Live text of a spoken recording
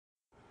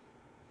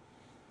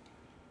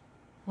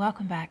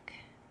Welcome back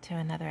to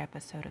another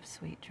episode of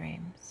Sweet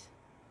Dreams.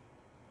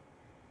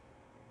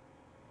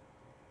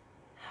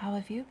 How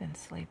have you been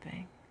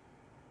sleeping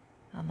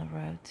on the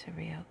road to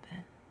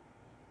reopen?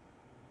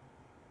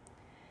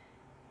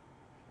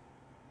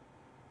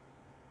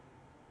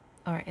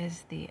 Or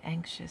is the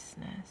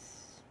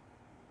anxiousness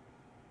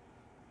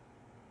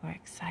or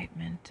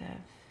excitement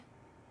of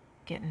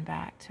getting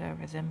back to a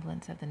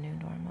resemblance of the new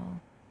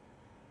normal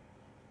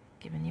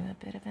giving you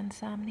a bit of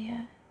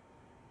insomnia?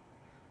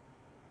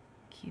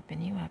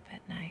 Keeping you up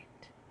at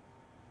night?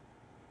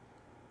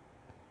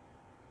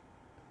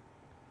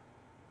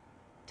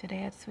 Today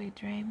at Sweet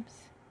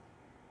Dreams,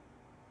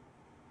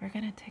 we're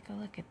going to take a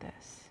look at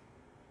this.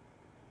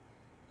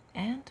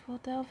 And we'll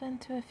delve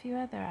into a few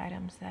other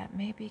items that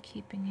may be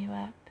keeping you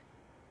up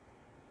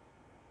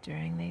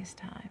during these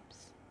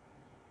times.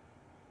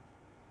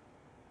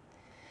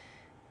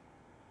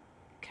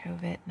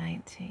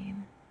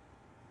 COVID-19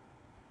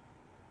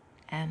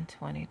 and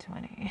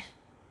 2020.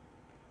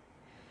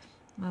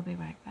 We'll be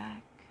right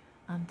back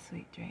on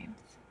Sweet Dreams.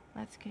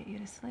 Let's get you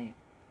to sleep.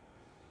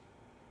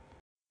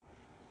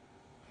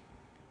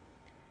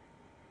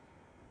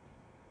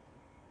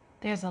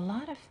 There's a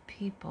lot of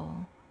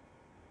people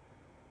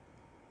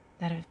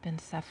that have been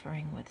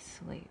suffering with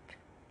sleep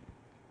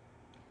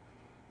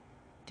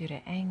due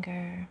to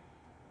anger,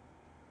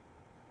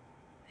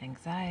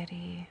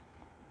 anxiety,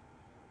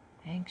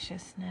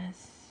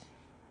 anxiousness,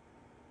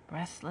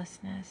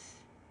 restlessness,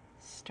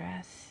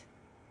 stress.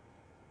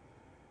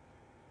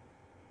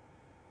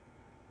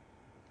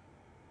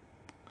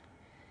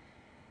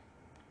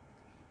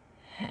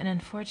 And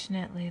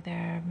unfortunately,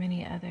 there are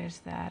many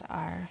others that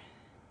are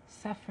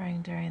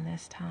suffering during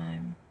this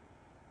time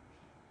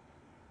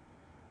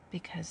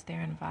because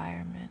their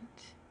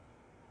environment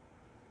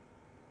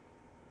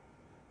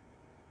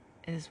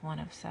is one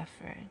of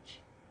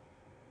suffrage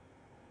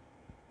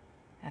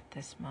at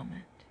this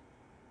moment.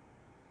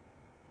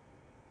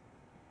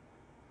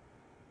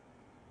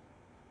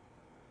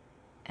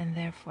 And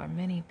therefore,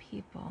 many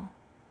people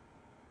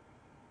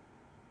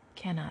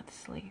cannot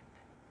sleep.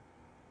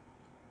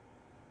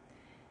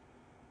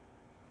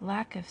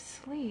 Lack of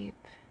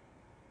sleep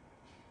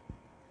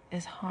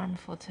is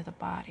harmful to the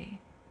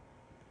body.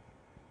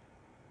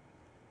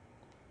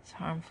 It's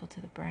harmful to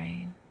the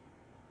brain.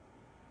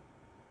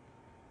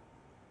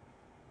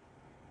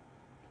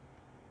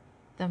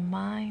 The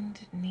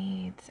mind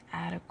needs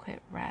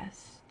adequate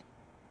rest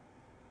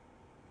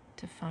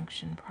to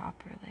function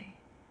properly.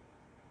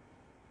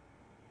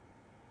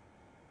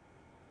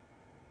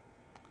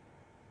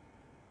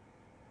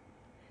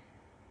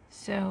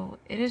 So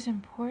it is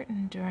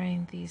important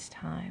during these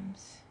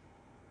times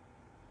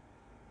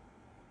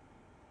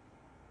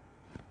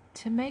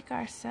to make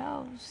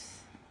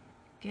ourselves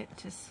get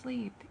to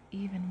sleep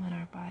even when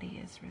our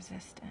body is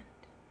resistant.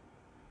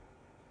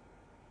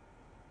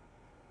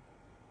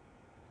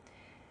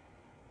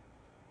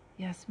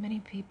 Yes, many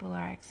people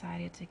are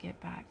excited to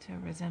get back to a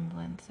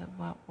resemblance of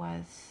what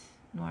was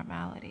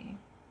normality.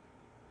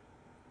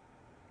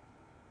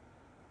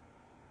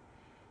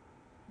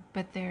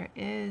 But there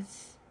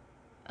is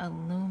a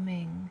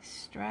looming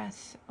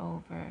stress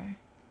over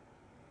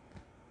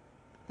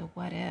the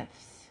what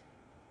ifs,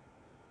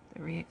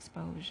 the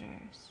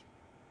re-exposures,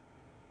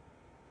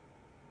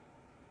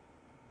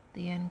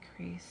 the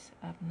increase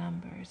of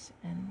numbers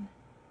in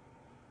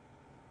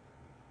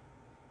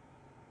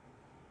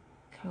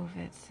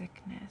COVID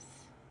sickness.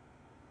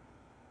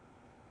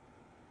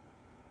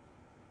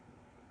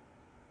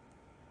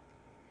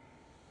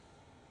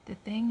 The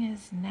thing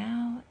is,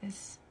 now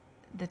is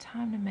the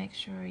time to make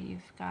sure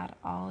you've got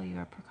all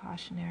your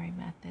precautionary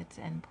methods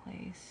in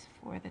place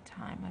for the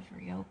time of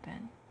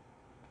reopen.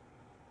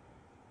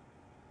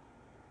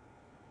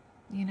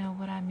 You know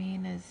what I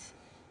mean is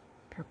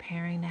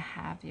preparing to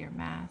have your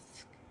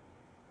mask,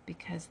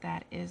 because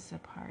that is a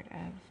part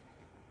of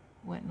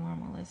what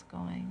normal is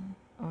going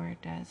or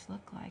does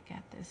look like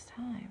at this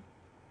time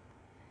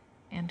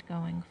and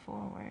going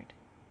forward.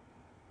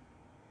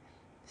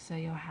 So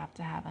you'll have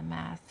to have a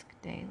mask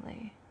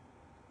daily.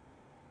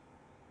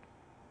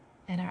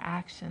 And our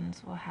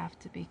actions will have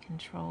to be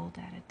controlled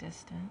at a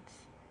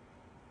distance.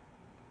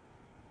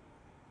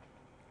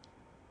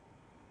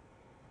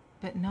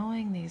 But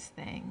knowing these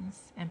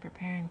things and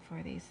preparing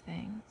for these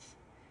things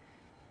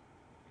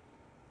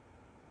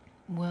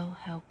will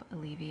help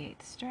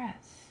alleviate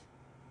stress.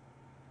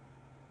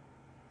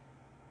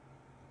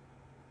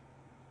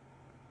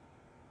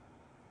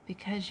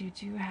 Because you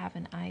do have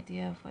an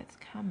idea of what's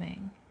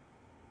coming,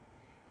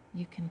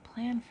 you can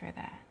plan for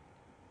that.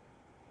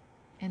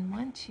 And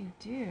once you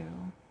do,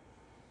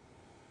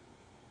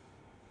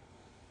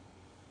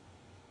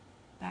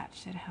 that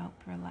should help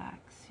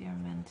relax your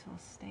mental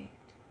state.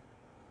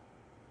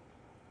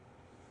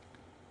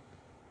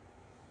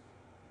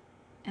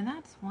 And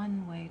that's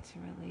one way to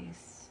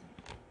release,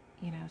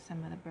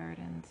 some of the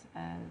burdens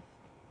of,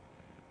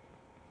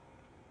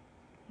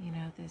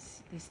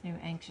 this new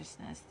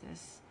anxiousness,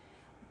 this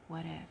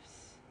what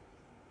ifs.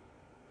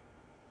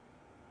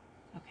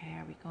 Okay,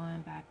 are we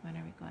going back? When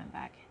are we going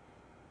back?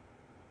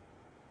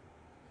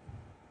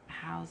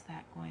 how's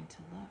that going to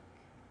look?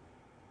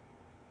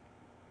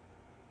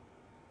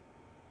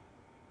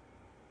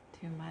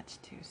 Too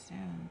much too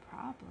soon,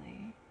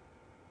 probably.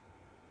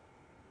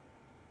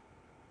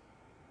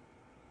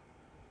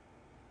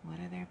 What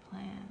are their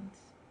plans?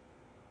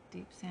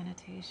 Deep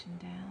sanitation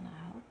down?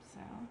 I hope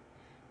so.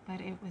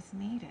 But it was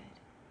needed.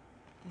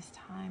 This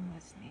time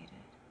was needed.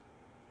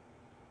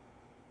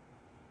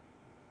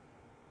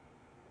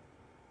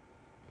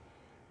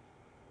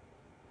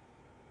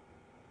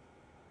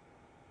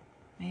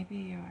 Maybe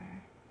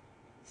you're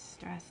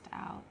stressed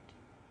out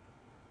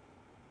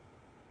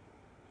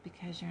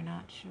because you're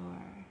not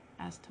sure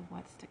as to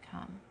what's to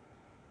come.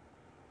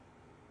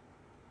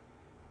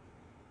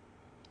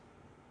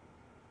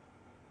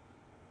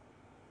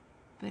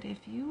 But if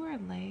you were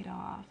laid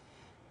off,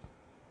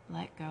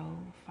 let go,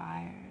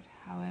 fired,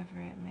 however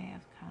it may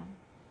have come,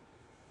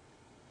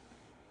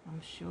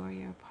 I'm sure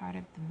you're part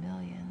of the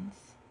millions,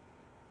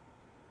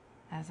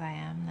 as I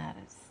am, that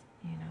is,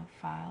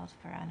 filed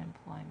for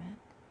unemployment.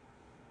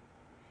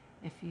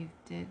 If you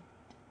did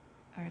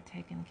or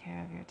taken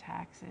care of your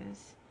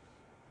taxes,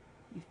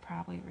 you've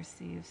probably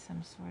received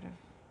some sort of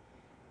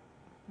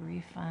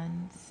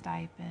refund,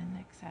 stipend,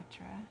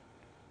 etc.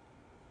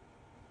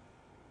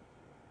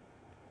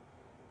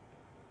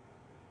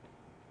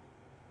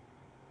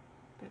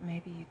 But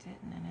maybe you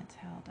didn't and it's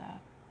held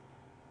up.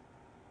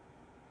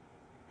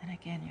 And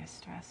again, you're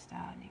stressed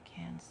out and you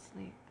can't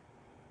sleep.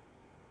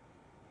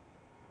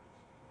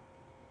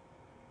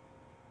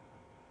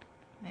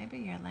 Maybe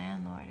your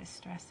landlord is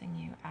stressing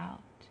you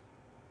out,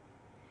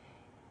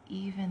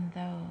 even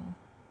though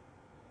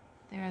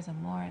there is a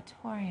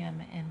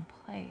moratorium in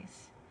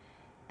place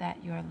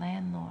that your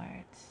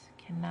landlords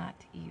cannot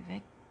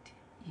evict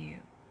you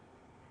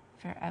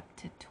for up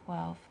to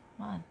 12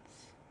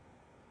 months.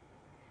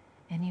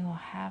 And you will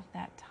have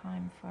that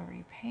time for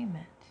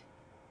repayment.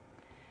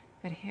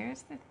 But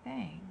here's the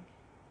thing.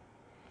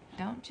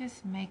 Don't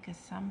just make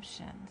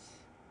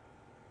assumptions,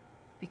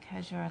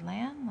 because your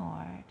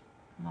landlord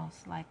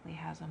most likely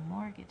has a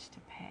mortgage to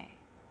pay.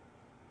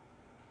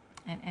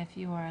 And if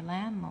you are a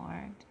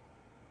landlord,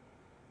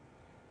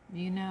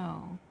 you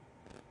know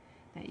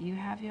that you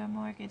have your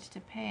mortgage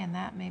to pay, and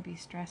that may be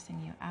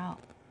stressing you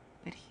out.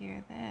 But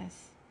hear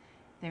this.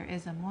 There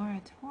is a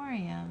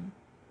moratorium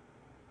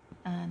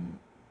on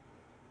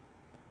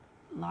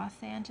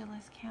Los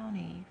Angeles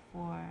County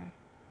for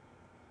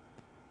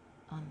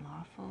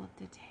unlawful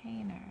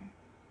detainer,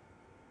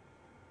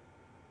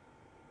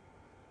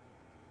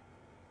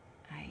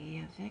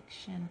 i.e.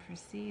 eviction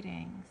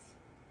proceedings,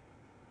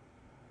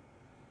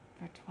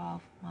 for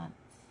 12 months,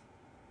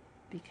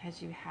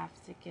 because you have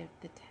to give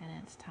the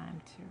tenants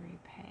time to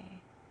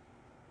repay,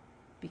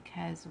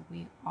 because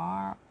we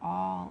are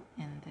all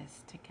in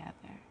this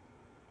together.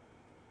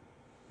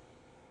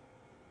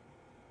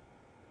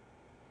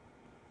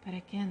 But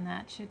again,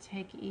 that should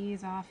take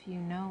ease off you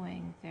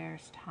knowing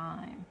there's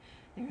time.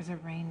 There's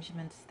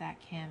arrangements that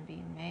can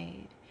be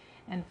made.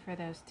 And for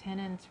those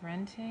tenants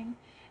renting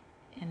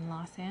in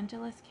Los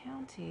Angeles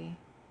County,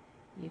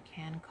 you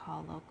can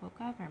call local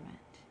government.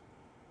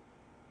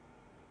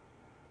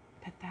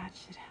 But that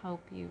should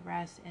help you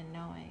rest in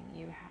knowing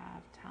you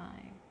have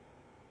time.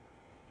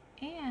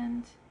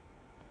 And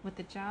with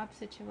the job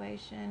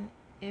situation,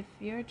 if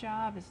your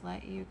job is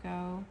let you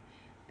go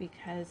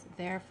because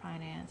their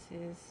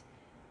finances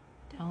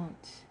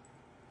don't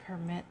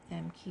permit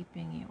them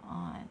keeping you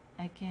on.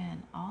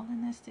 Again, all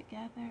in this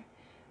together,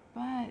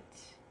 but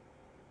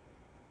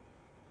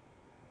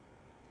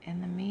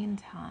in the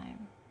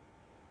meantime,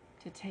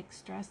 to take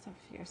stress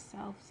off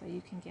yourself so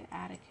you can get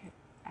adequate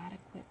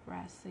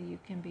rest, so you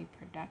can be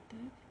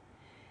productive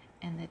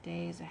in the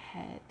days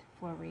ahead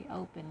for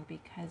reopen,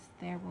 because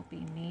there will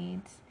be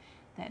needs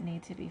that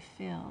need to be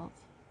filled.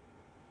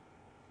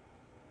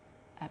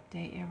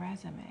 Update your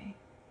resume.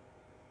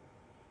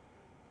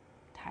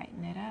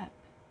 Tighten it up,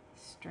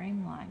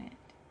 streamline it.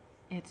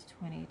 It's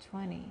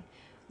 2020.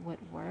 What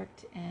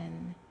worked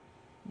in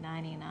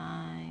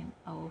 99,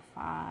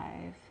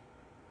 05,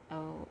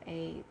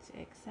 08,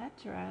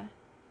 etc.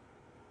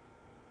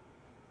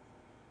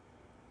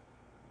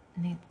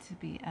 needs to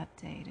be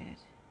updated,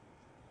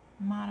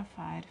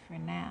 modified for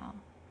now.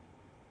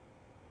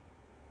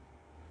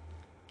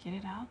 Get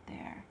it out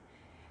there.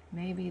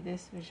 Maybe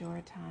this was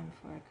your time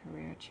for a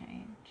career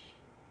change.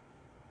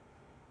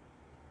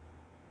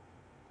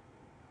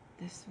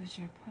 This was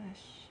your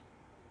push.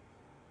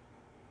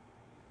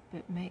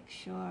 But make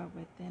sure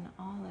within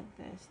all of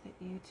this that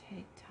you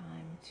take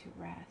time to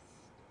rest.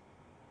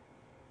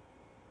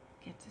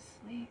 Get to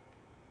sleep.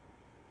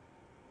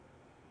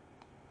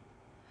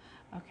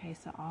 Okay,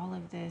 so all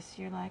of this,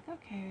 you're like,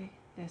 okay,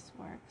 this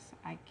works.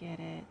 I get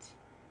it.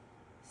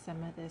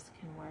 Some of this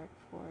can work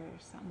for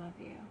some of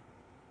you.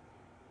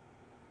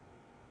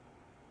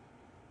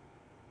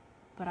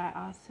 But I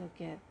also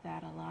get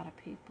that a lot of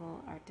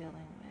people are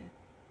dealing with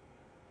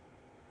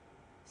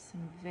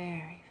some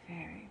very,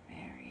 very,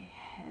 very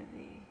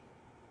heavy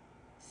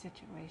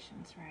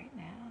situations right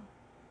now.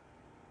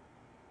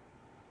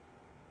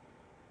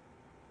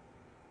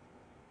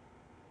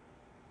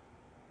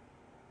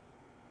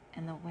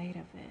 And the weight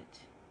of it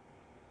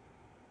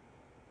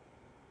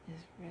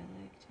is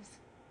really just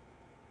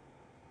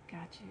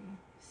got you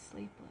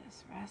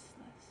sleepless,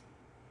 restless.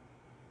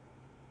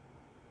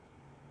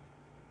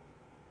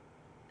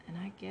 And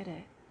I get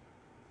it.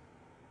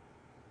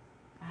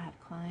 I have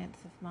clients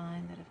of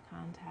mine that have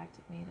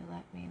contacted me to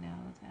let me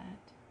know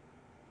that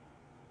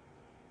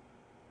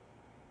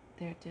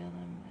they're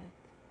dealing with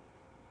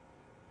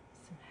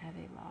some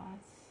heavy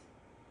loss.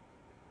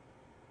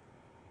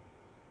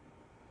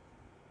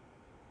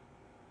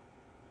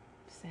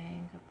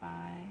 Saying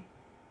goodbye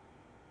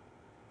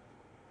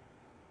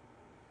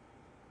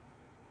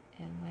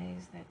in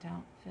ways that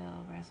don't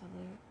feel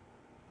resolute.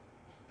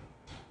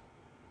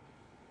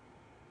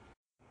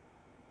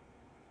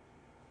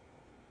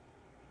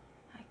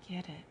 I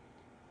get it.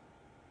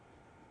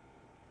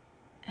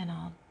 And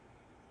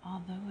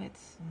although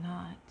it's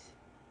not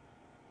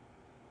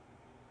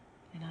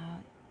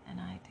an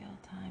ideal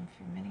time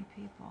for many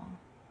people,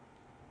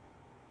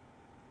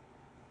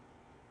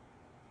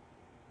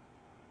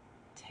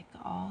 take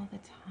all the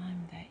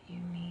time that you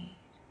need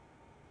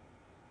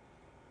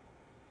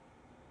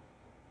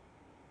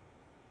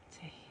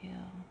to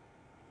heal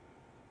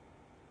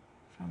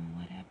from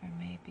whatever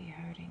may be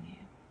hurting you.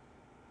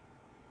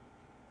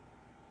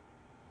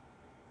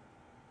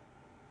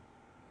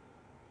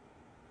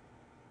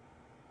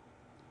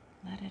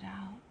 Let it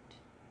out.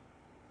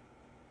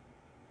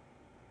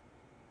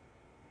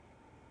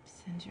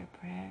 Send your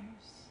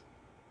prayers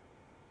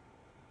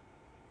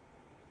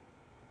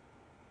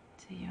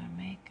to your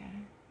Maker.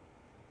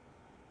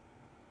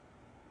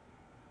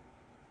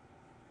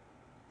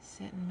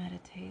 Sit in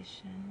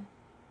meditation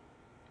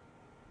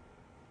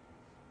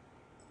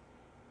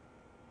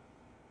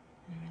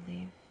and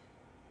relief.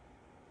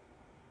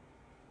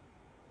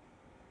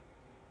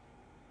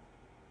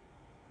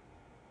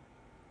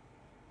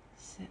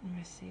 Sit and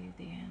receive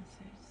the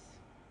answers.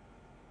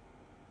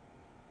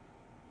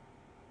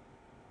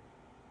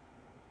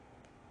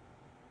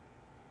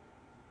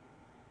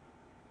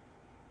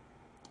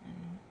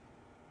 And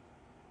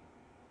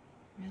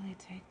really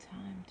take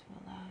time to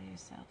allow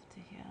yourself to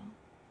heal.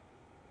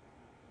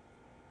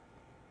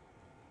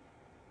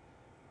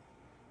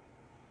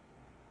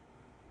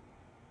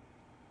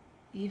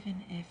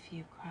 Even if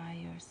you cry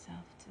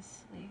yourself to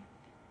sleep,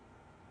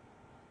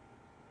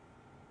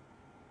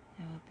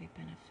 it will be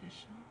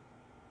beneficial.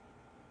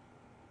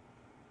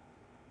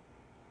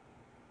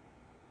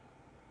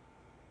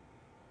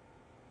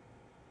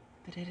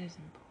 But it is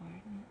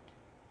important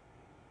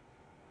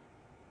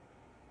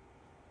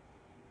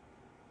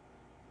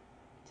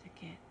to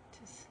get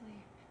to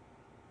sleep.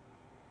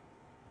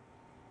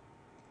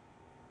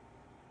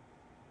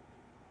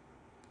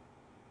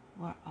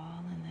 We're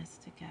all in this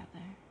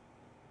together.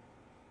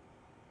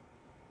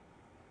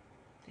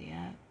 The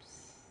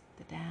ups,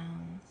 the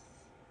downs,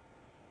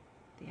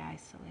 the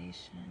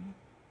isolation,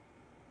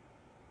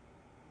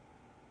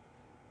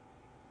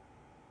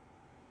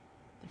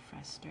 the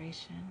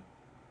frustration,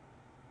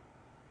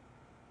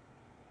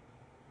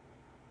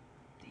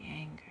 the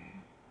anger,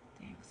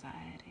 the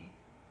anxiety,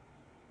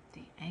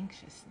 the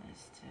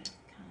anxiousness to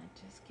kind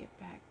of just get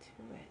back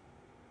to it.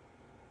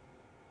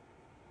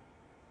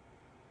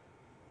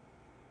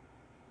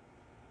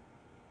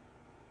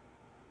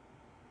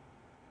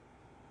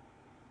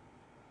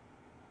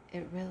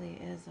 It really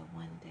is a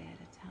one day at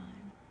a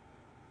time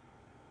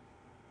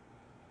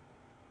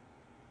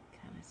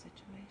kind of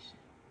situation.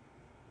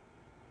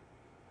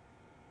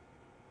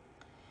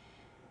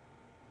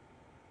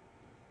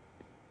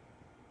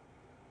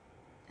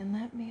 And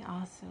let me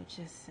also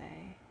just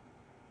say,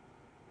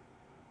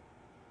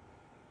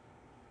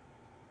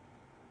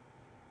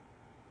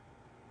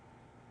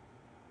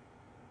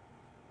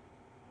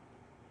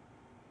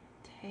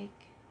 take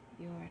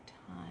your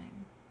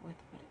time with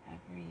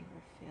whatever you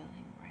are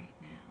feeling right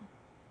now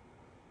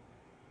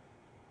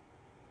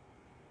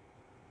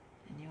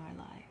in your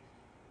life,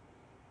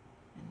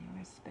 in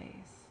your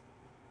space.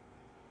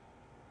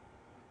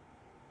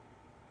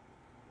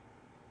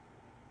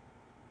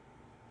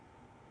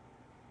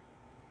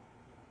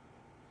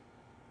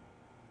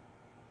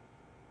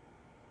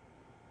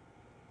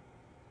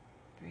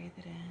 Breathe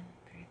it in,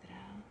 breathe it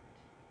out.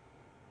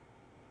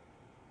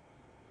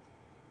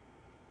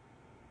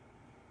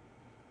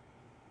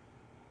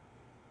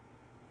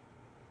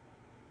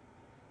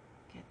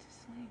 Get to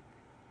sleep.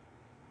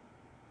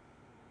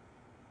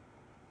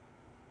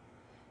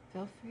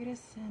 Feel free to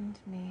send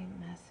me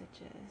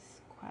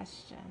messages,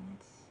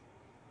 questions,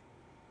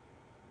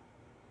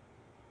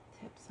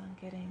 tips on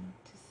getting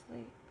to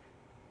sleep.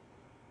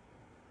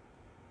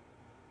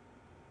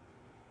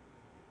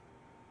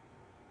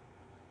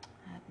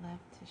 I'd love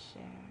to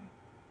share.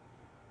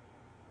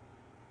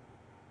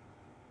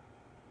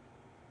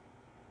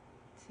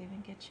 To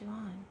even get you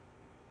on.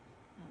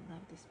 I'd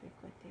love to speak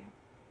with you.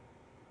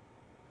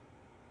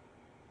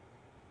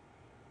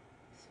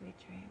 Sweet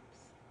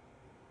dreams.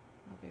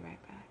 I'll be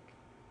right back.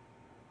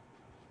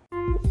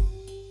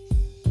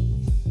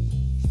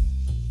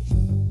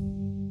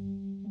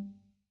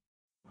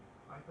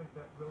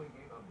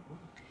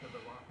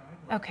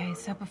 Okay,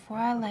 so before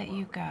I let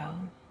you go,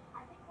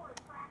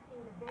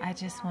 I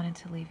just wanted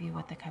to leave you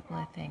with a couple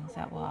of things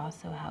that will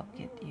also help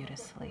get you to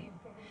sleep.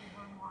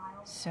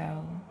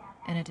 So,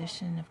 in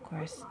addition, of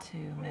course, to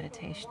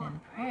meditation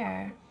and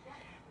prayer,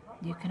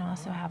 you can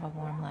also have a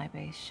warm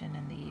libation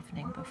in the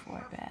evening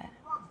before bed.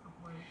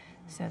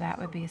 So that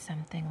would be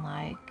something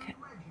like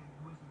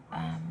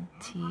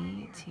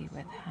tea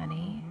with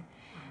honey,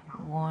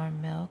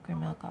 warm milk or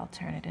milk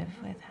alternative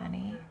with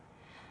honey.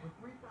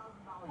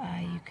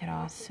 You could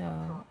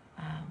also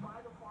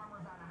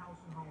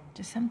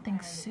just something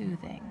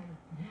soothing,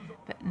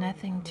 but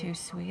nothing too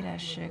sweet,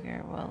 as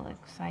sugar will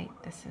excite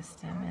the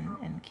system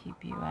and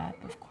keep you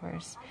up. Of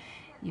course,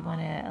 you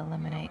want to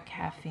eliminate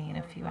caffeine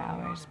a few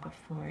hours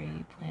before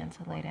you plan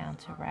to lay down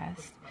to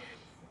rest.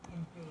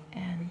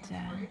 And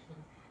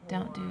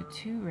don't do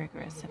too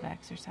rigorous of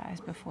exercise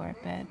before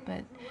bed,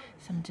 but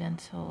some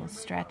gentle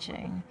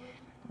stretching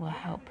will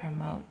help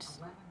promote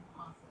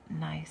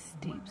nice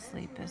deep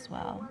sleep as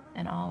well.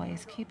 And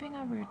always keeping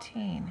a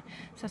routine.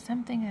 So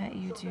something that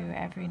you do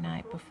every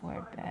night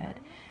before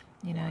bed.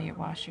 You know, you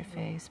wash your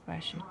face,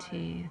 brush your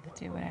teeth,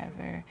 do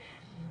whatever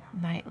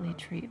nightly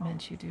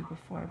treatments you do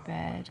before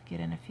bed, get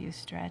in a few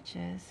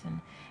stretches,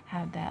 and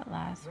have that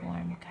last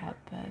warm cup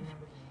of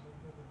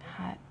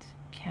hot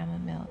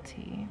chamomile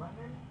tea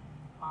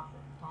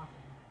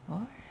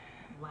or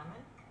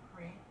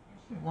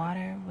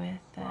water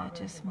with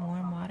just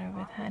warm water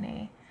with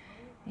honey.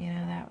 You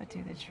know, that would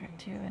do the trick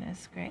too, and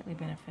is greatly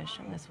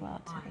beneficial as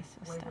well to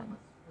the system.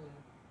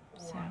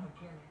 So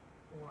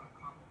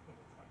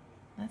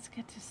let's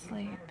get to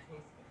sleep.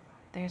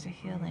 There's a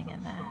healing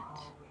in that.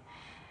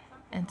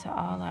 And to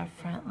all our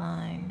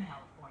frontline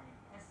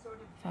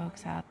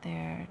folks out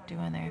there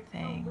doing their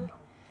thing,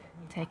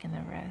 taking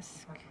the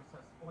risk,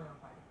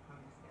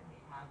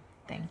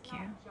 thank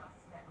you.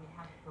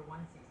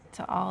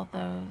 To all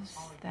those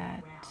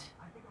that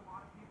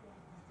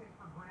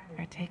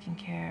are taking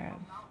care of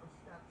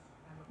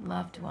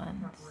loved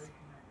ones,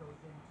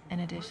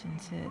 in addition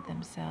to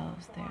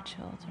themselves, their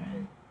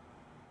children,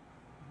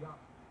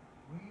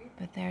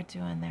 but they're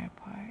doing their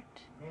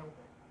part.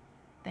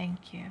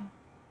 Thank you.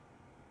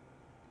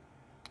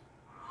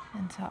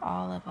 And to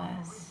all of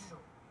us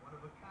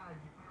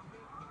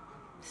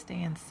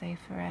staying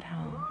safer at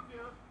home,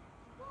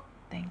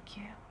 thank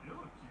you.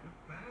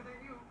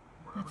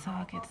 Let's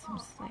all get some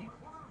sleep.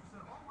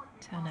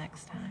 Till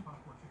next time,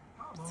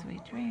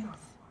 sweet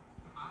dreams.